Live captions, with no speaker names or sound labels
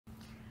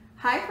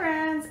Hi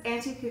friends,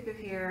 Auntie Cuckoo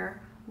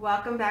here.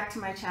 Welcome back to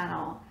my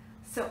channel.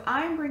 So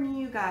I'm bringing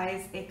you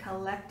guys a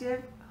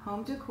collective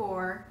home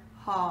decor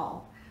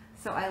haul.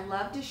 So I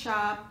love to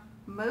shop.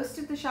 Most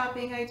of the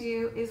shopping I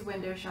do is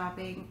window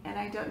shopping and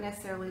I don't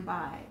necessarily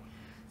buy.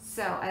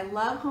 So I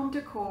love home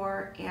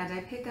decor and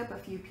I pick up a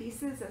few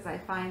pieces as I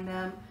find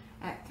them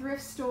at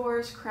thrift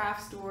stores,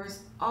 craft stores,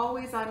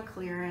 always on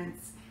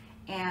clearance,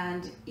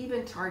 and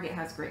even Target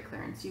has great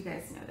clearance. You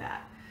guys know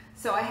that.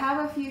 So I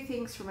have a few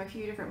things from a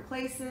few different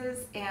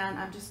places and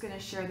I'm just going to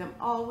share them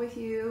all with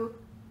you.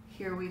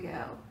 Here we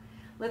go.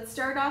 Let's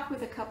start off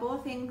with a couple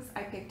of things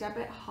I picked up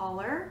at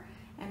Holler,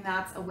 and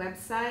that's a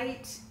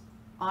website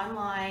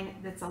online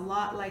that's a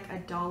lot like a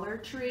Dollar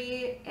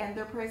Tree, and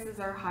their prices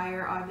are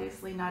higher.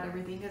 Obviously not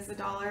everything is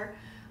 $1,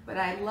 but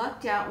I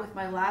lucked out with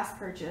my last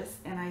purchase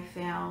and I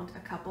found a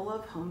couple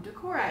of home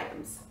decor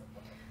items.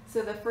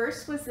 So the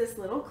first was this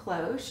little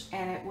cloche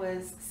and it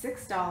was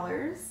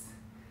 $6.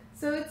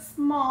 So it's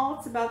small,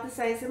 it's about the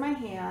size of my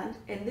hand,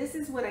 and this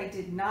is what I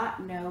did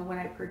not know when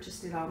I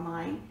purchased it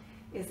online,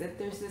 is that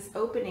there's this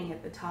opening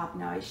at the top.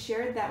 Now I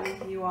shared that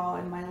with you all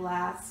in my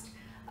last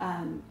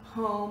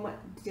home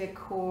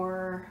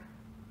decor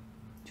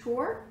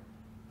tour,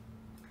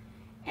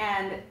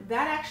 and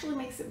that actually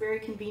makes it very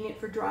convenient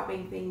for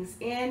dropping things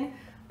in,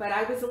 but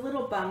I was a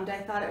little bummed.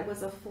 I thought it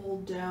was a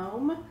full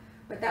dome,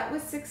 but that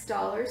was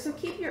 $6, so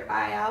keep your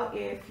eye out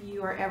if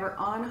you are ever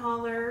on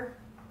Holler.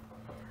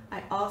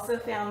 I also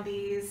found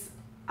these.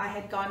 I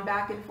had gone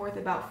back and forth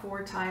about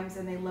 4 times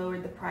and they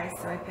lowered the price,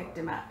 so I picked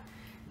them up.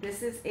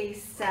 This is a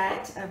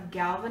set of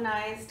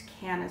galvanized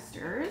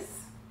canisters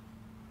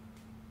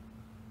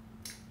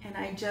and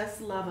I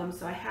just love them.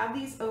 So I have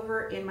these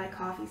over in my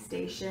coffee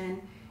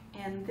station,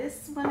 and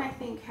this one I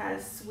think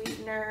has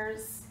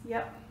sweeteners.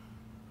 Yep.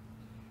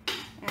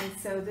 And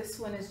so this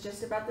one is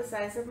just about the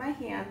size of my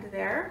hand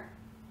there.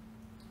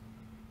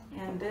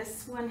 And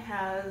this one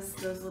has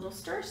those little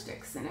stir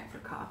sticks in it for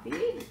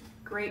coffee.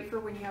 Great for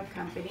when you have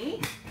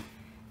company.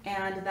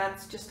 And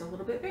that's just a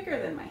little bit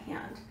bigger than my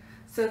hand.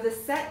 So the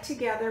set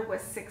together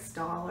was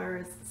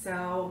 $6.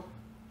 So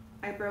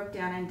I broke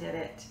down and did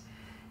it.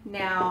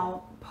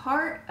 Now,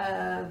 part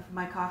of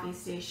my coffee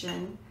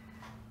station,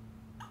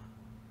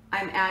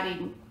 I'm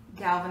adding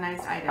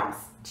galvanized items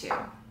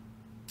to.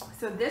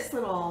 So this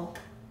little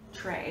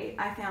tray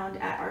I found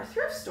at our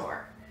thrift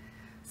store.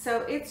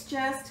 So it's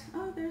just,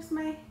 oh, there's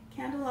my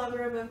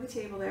candelabra above the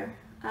table there.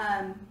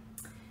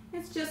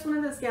 It's just one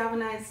of those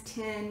galvanized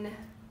tin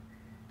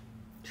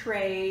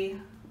tray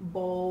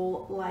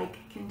bowl like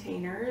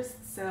containers.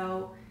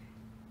 So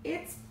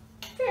it's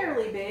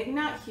fairly big,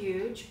 not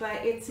huge,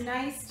 but it's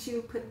nice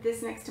to put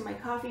this next to my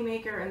coffee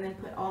maker and then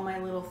put all my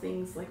little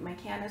things like my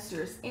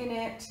canisters in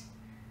it.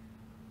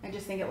 I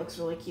just think it looks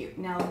really cute.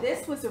 Now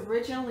this was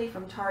originally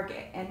from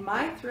Target, and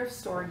my thrift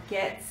store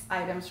gets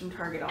items from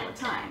Target all the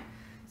time.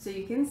 So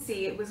you can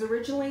see it was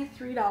originally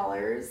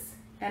 $3,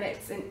 and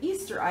it's an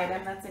Easter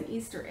item. That's an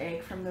Easter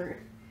egg from their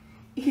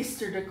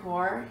Easter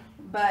decor,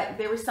 but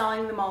they were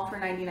selling them all for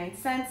 99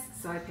 cents,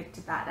 so I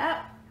picked that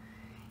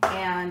up,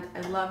 and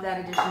I love that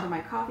addition to my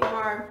coffee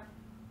bar.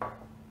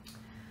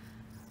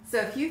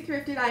 So a few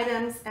thrifted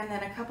items, and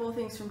then a couple of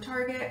things from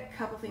Target, a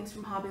couple of things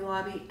from Hobby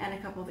Lobby, and a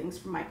couple of things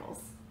from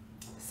Michael's.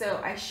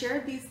 So I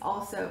shared these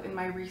also in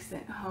my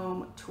recent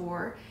home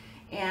tour,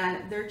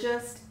 and they're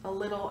just a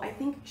little, I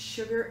think,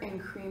 sugar and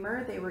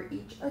creamer. They were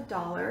each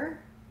 $1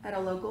 at a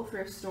local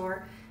thrift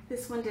store.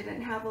 This one didn't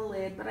have a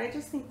lid, but I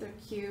just think they're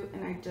cute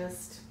and I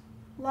just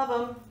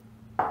love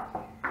them.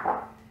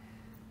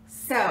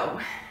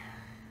 So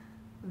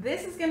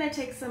this is gonna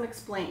take some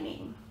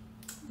explaining.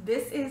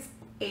 This is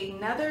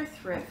another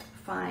thrift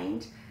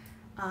find.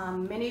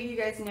 Many of you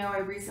guys know I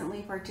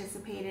recently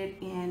participated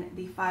in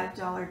the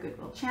 $5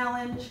 Goodwill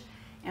challenge.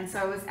 And so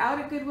I was out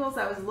at Goodwill's,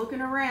 I was looking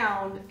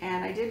around,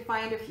 and I did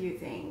find a few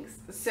things.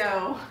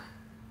 So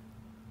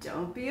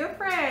don't be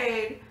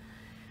afraid.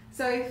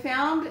 So I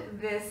found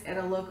this at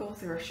a local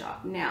thrift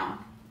shop. Now,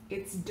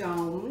 it's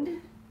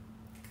domed,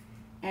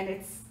 and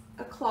it's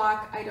a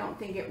clock. I don't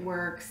think it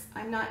works.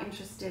 I'm not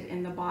interested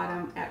in the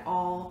bottom at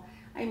all.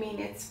 I mean,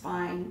 it's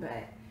fine,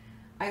 but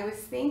I was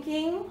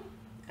thinking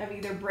of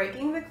either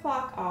breaking the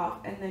clock off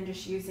and then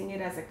just using it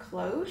as a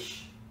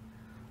cloche,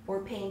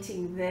 or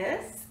painting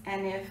this,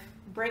 and if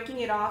breaking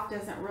it off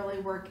doesn't really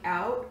work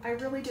out, I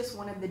really just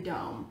wanted the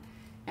dome,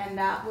 and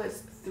that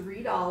was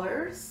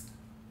 $3.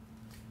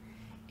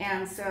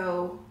 And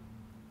so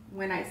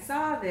when I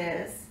saw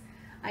this,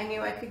 I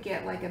knew I could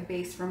get like a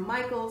base from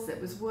Michael's that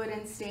was wood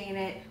and stain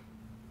it,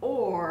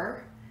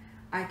 or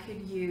I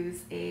could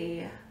use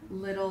a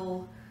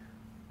little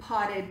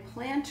potted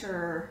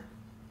planter,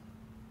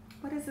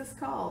 what is this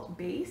called,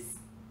 base?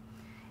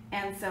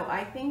 And so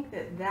I think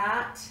that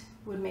that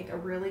would make a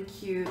really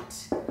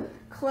cute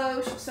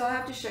cloche. So I'll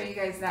have to show you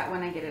guys that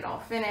when I get it all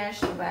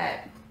finished, but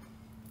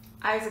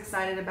I was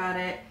excited about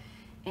it,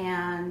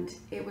 and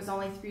it was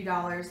only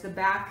 $3. The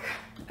back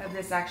of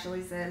this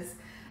actually says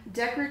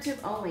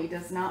decorative only,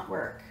 does not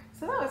work.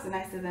 So that was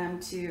nice of them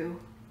to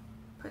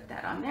put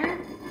that on there.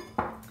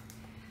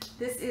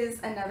 This is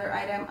another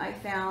item I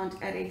found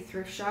at a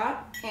thrift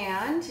shop,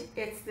 and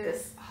it's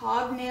this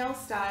hobnail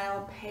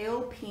style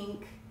pale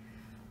pink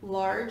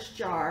large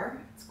jar.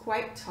 It's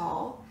quite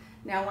tall.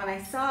 Now when I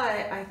saw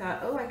it, I thought,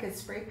 oh, I could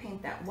spray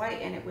paint that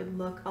white and it would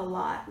look a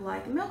lot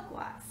like milk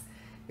glass.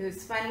 It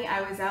was funny,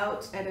 I was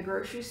out at a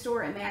grocery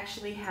store and they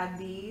actually had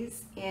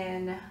these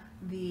in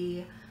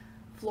the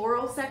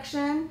floral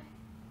section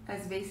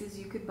as vases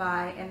you could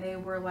buy, and they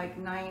were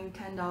like $9,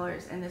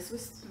 $10, and this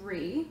was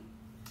 $3.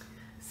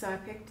 So I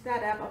picked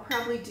that up. I'll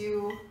probably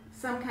do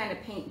some kind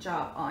of paint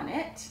job on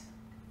it.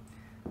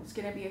 There's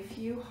gonna be a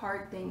few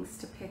hard things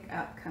to pick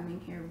up coming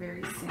here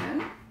very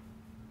soon.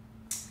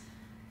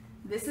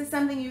 This is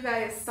something you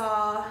guys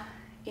saw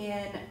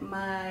in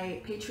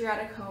my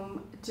Patriotic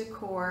Home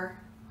Decor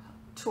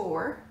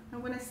tour. I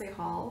want to say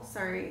haul,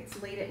 sorry,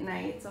 it's late at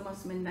night, it's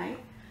almost midnight.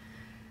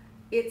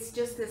 It's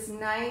just this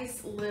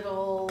nice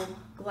little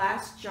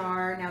glass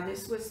jar. Now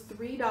this was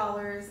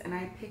 $3 and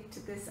I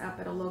picked this up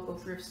at a local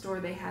thrift store.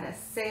 They had a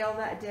sale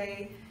that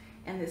day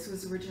and this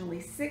was originally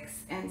 $6,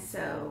 and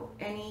so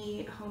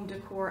any home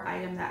decor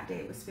item that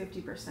day was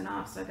 50%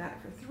 off, so I got it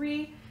for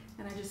 $3.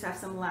 And I just have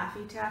some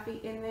Laffy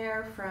Taffy in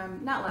there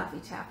from, not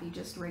Laffy Taffy,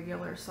 just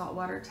regular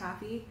saltwater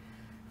taffy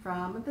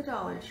from the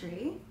Dollar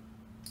Tree.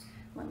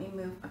 Let me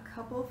move a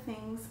couple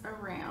things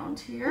around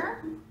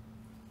here.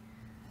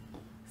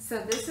 So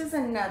this is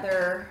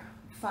another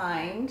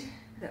find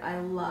that I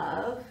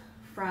love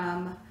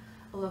from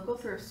a local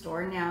thrift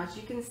store. Now, as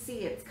you can see,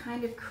 it's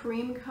kind of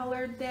cream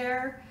colored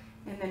there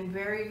and then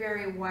very,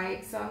 very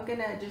white. So I'm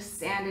gonna just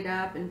sand it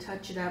up and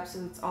touch it up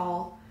so it's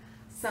all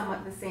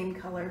somewhat the same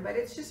color, but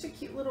it's just a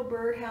cute little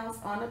birdhouse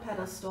on a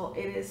pedestal.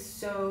 It is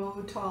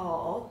so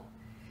tall.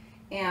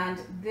 And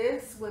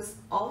this was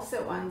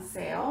also on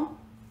sale.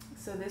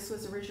 So this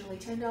was originally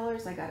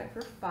 $10. I got it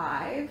for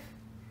 $5.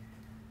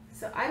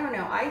 So I don't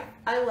know,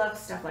 I love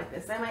stuff like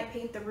this. I might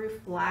paint the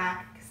roof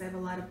black because I have a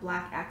lot of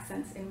black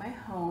accents in my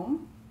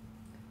home.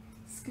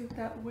 Scoot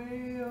that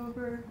way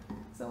over.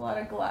 There's a lot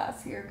of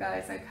glass here,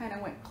 guys. I kind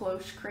of went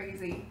close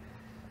crazy.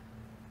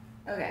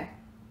 Okay,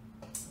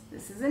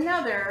 this is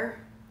another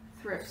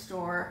thrift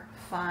store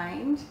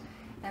find,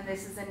 and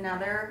this is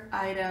another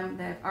item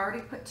that I've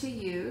already put to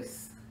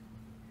use.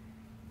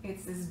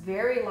 It's this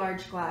very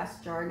large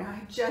glass jar. Now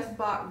I just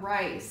bought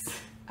rice.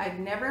 I've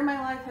never in my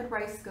life had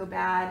rice go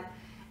bad,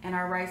 and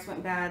our rice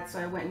went bad, so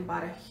I went and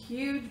bought a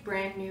huge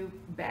brand new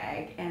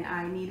bag, and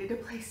I needed a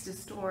place to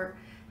store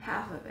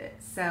half of it.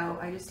 So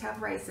I just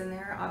have rice in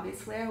there.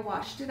 Obviously I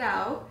washed it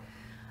out.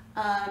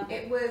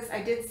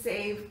 I did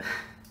save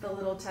the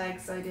little tag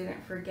so I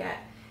didn't forget.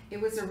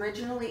 It was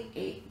originally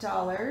 $8.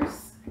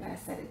 I gotta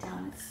set it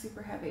down, it's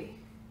super heavy.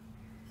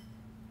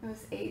 It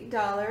was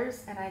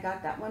 $8 and I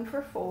got that one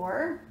for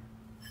 $4.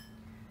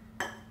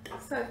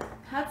 So I've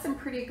had some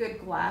pretty good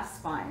glass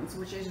finds,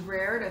 which is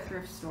rare at a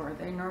thrift store.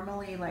 They're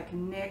normally like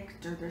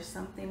nicked or there's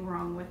something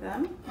wrong with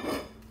them.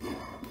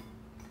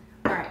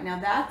 All right, now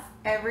that's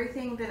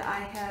everything that I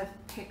have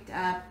picked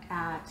up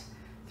at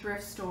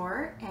thrift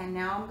store, and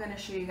now I'm gonna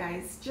show you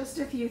guys just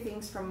a few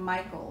things from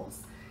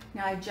Michael's.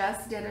 Now I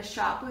just did a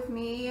shop with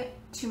me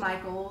to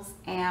Michael's,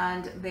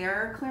 and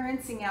they're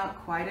clearancing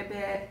out quite a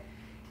bit,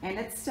 and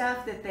it's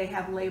stuff that they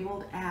have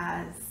labeled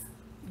as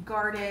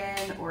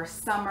garden or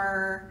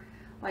summer.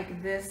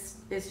 Like this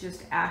is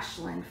just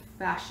Ashland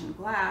fashion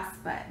glass,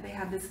 but they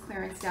have this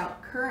clearanced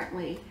out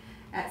currently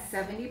at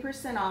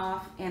 70%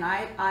 off, and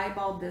I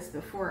eyeballed this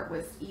before it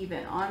was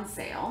even on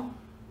sale.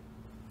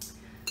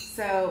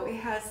 So it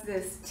has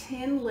this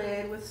tin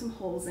lid with some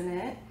holes in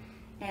it,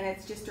 and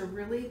it's just a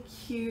really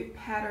cute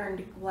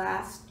patterned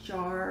glass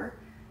jar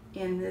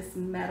in this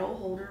metal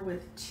holder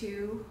with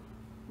two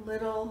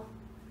little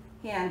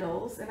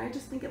handles, and I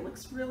just think it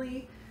looks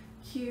really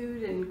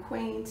cute and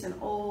quaint and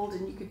old,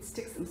 and you could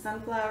stick some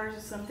sunflowers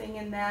or something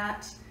in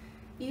that.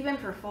 Even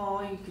for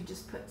fall, you could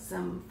just put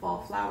some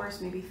fall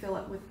flowers, maybe fill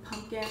it with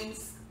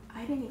pumpkins.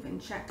 I didn't even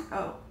check.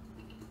 Oh,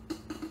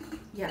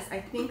 yes, I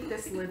think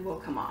this lid will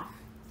come off.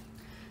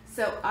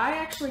 So I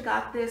actually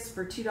got this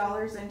for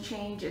 $2 and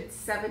change. It's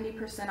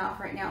 70%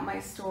 off right now at my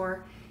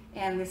store,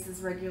 and this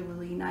is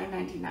regularly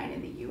 $9.99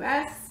 in the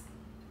US.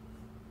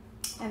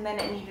 And then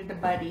it needed a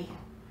buddy.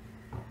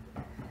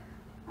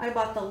 I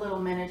bought the little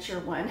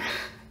miniature one.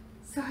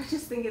 So I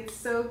just think it's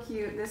so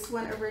cute. This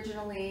one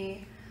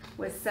originally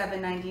was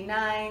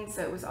 $7.99,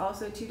 so it was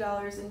also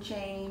 $2 and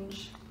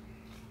change.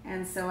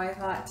 And so I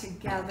thought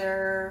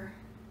together,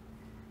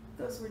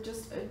 those were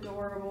just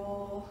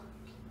adorable.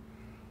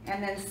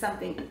 And then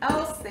something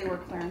else they were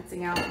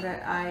clearancing out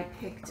that I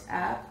picked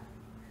up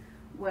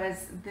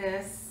was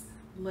this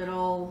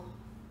little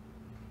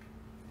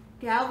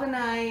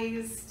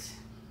galvanized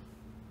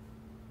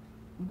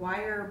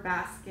wire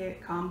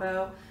basket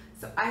combo.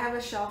 So I have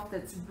a shelf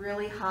that's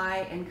really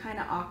high and kind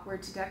of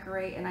awkward to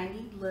decorate, and I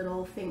need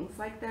little things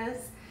like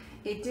this.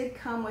 It did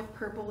come with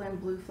purple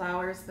and blue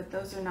flowers, but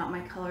those are not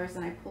my colors,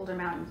 and I pulled them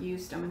out and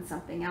used them in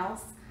something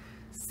else.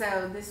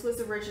 So this was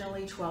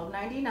originally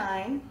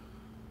 $12.99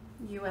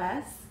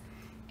 US,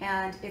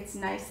 and it's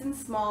nice and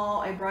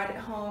small. I brought it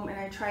home and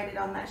I tried it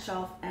on that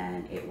shelf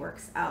and it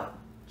works out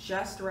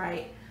just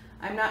right.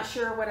 I'm not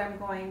sure what I'm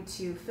going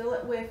to fill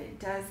it with. It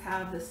does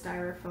have the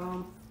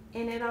styrofoam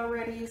in it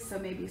already, so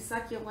maybe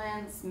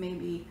succulents,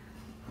 maybe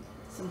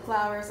some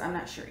flowers, I'm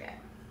not sure yet.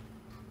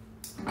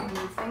 I'm gonna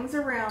move things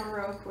around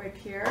real quick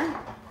here.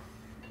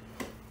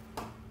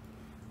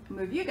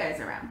 Move you guys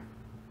around.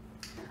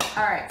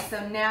 All right,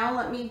 so now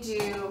let me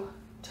do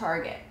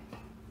Target.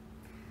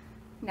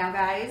 Now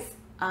guys,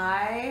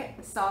 I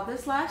saw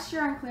this last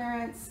year on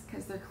clearance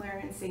because they're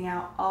clearancing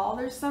out all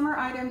their summer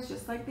items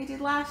just like they did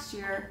last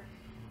year,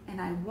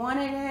 and I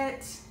wanted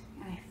it,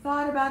 and I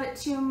thought about it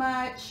too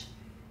much,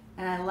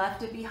 and I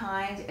left it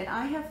behind, and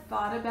I have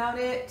thought about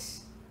it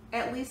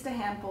at least a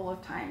handful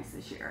of times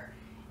this year,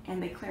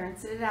 and they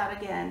clearanced it out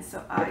again,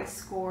 so I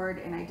scored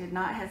and I did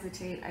not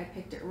hesitate. I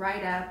picked it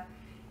right up.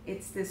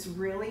 It's this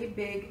really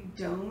big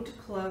domed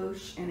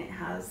cloche, and it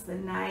has the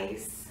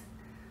nice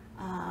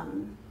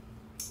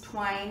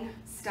twine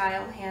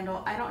style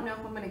handle. I don't know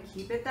if I'm going to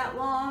keep it that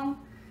long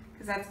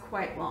because that's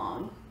quite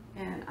long,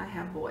 and I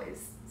have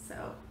boys,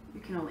 so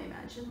you can only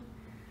imagine.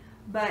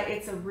 But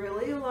it's a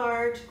really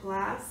large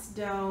glass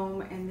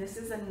dome, and this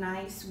is a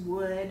nice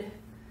wood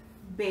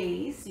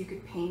base. You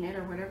could paint it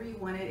or whatever you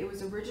wanted. It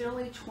was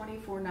originally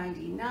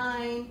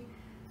 $24.99.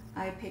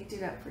 I picked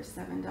it up for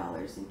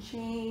 $7 and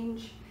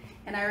change,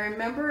 and I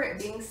remember it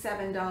being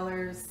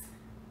 $7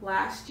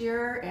 last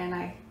year,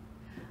 and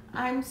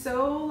I'm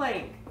so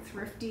like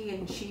thrifty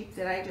and cheap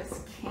that I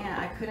just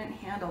I couldn't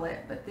handle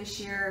it. But this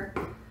year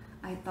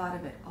I thought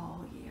of it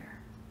all year.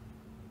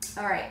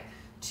 All right,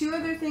 two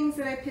other things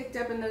that I picked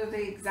up, and they're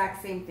the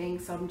exact same thing,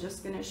 so I'm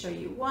just going to show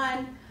you.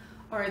 One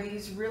are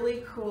these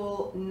really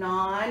cool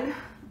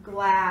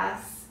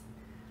non-glass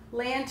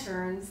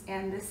lanterns,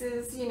 and this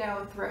is, you know,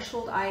 a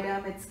threshold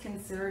item. It's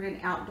considered an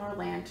outdoor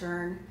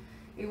lantern.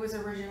 It was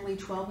originally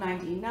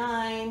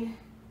 $12.99.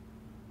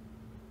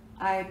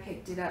 I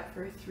picked it up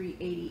for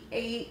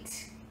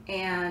 $3.88,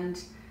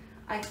 and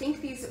I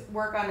think these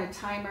work on a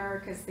timer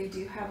because they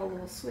do have a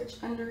little switch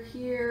under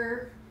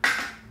here,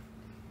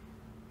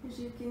 as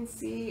you can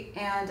see,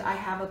 and I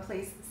have a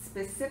place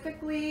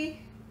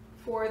specifically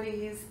for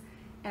these,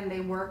 and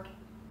they work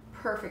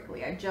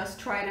perfectly. I just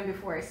tried them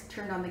before I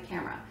turned on the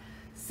camera,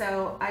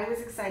 so I was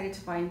excited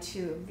to find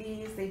two of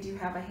these. They do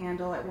have a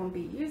handle. I won't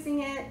be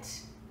using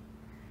it,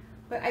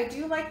 but I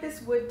do like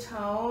this wood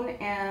tone,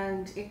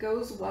 and it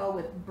goes well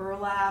with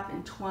burlap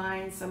and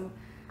twine, so I'm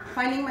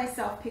finding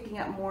myself picking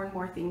up more and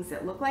more things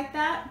that look like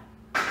that.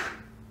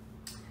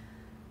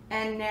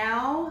 And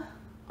now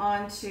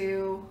on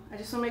to, I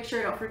just want to make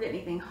sure I don't forget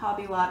anything,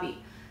 Hobby Lobby.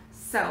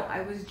 So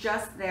I was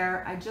just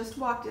there. I just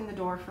walked in the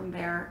door from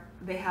there.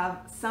 They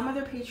have some of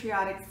their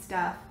patriotic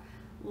stuff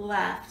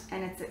left,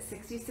 and it's at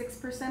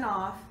 66%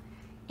 off.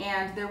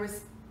 And there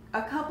was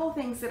a couple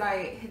things that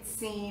I had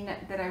seen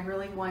that I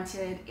really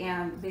wanted,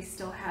 and they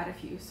still had a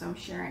few, so I'm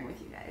sharing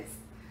with you guys.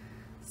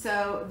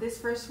 So this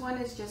first one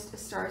is just a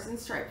Stars and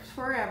Stripes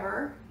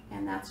Forever,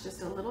 and that's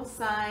just a little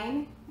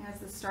sign. It has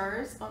the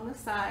stars on the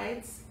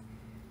sides.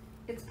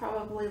 It's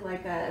probably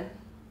like a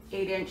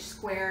 8-inch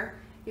square.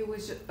 It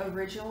was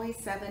originally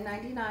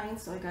 $7.99,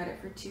 so I got it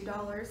for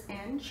 $2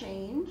 and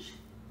change,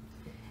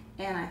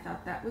 and I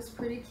thought that was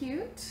pretty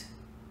cute.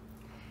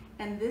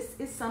 And this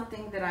is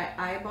something that I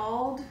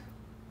eyeballed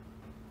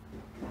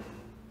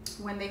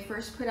when they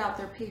first put out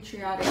their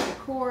patriotic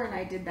decor, and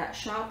I did that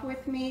shop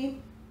with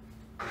me.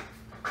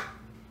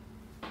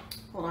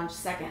 Hold on just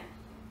a second.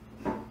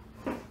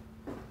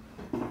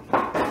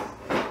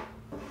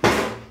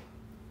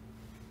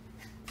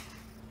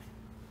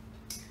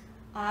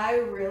 I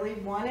really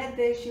wanted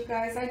this, you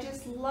guys. I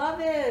just love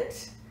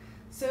it.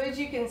 So as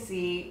you can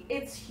see,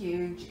 it's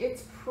huge.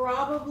 It's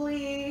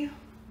probably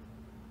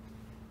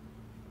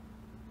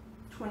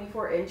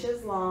 24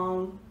 inches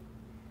long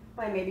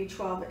by maybe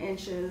 12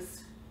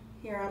 inches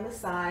here on the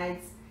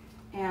sides,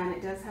 and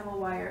it does have a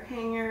wire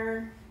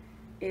hanger.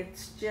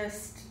 It's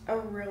just a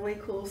really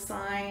cool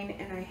sign,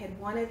 and I had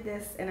wanted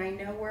this, and I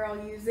know where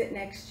I'll use it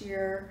next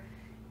year.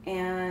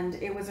 And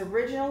it was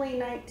originally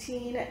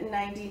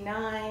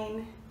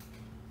 $19.99,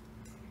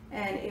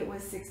 and it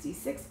was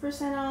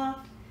 66%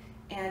 off,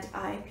 and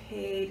I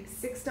paid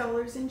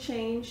 $6 and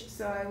change,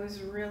 so I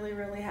was really,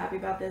 really happy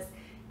about this.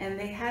 And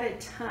they had a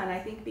ton. I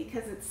think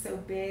because it's so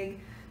big,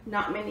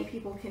 not many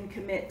people can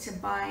commit to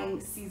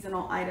buying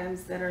seasonal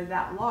items that are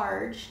that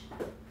large.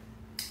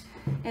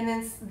 And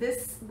then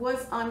this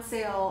was on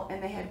sale,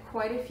 and they had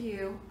quite a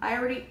few. I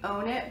already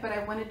own it, but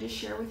I wanted to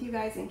share with you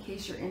guys in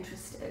case you're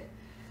interested.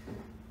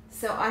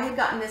 So I had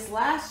gotten this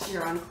last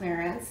year on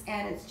clearance,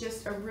 and it's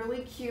just a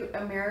really cute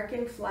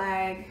American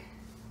flag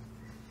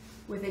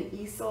with an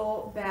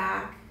easel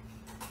back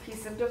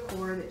piece of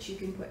decor that you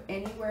can put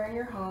anywhere in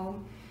your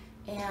home.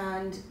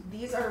 And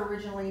these are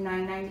originally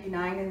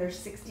 $9.99, and they're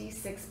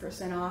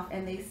 66% off,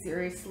 and they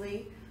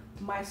seriously,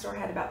 my store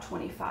had about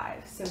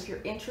 25. So if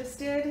you're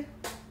interested,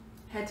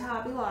 head to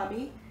Hobby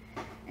Lobby.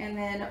 And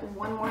then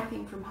one more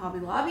thing from Hobby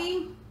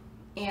Lobby,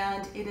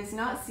 and it is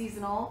not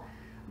seasonal,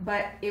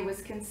 but it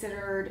was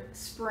considered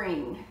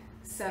spring.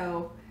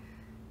 So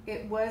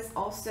it was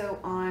also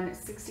on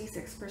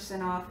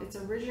 66% off. It's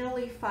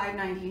originally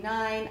 $5.99.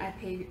 I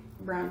paid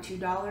around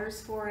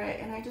 $2 for it,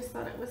 and I just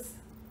thought it was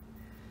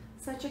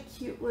such a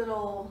cute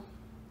little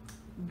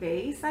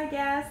vase, I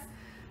guess.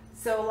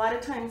 So a lot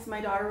of times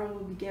my daughter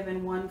will be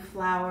given one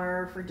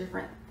flower for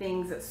different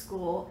things at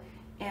school,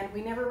 and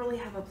we never really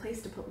have a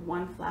place to put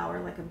one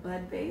flower, like a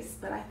bud vase,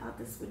 but I thought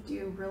this would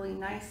do really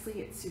nicely.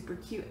 It's super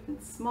cute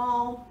and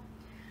small.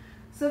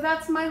 So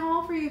that's my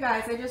haul for you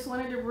guys. I just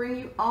wanted to bring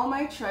you all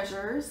my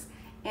treasures,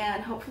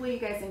 and hopefully you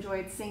guys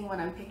enjoyed seeing what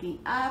I'm picking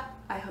up.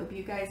 I hope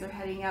you guys are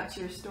heading out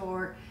to your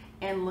store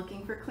and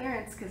looking for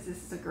clearance, because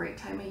this is a great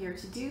time of year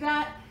to do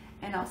that.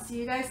 And I'll see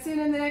you guys soon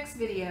in the next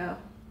video.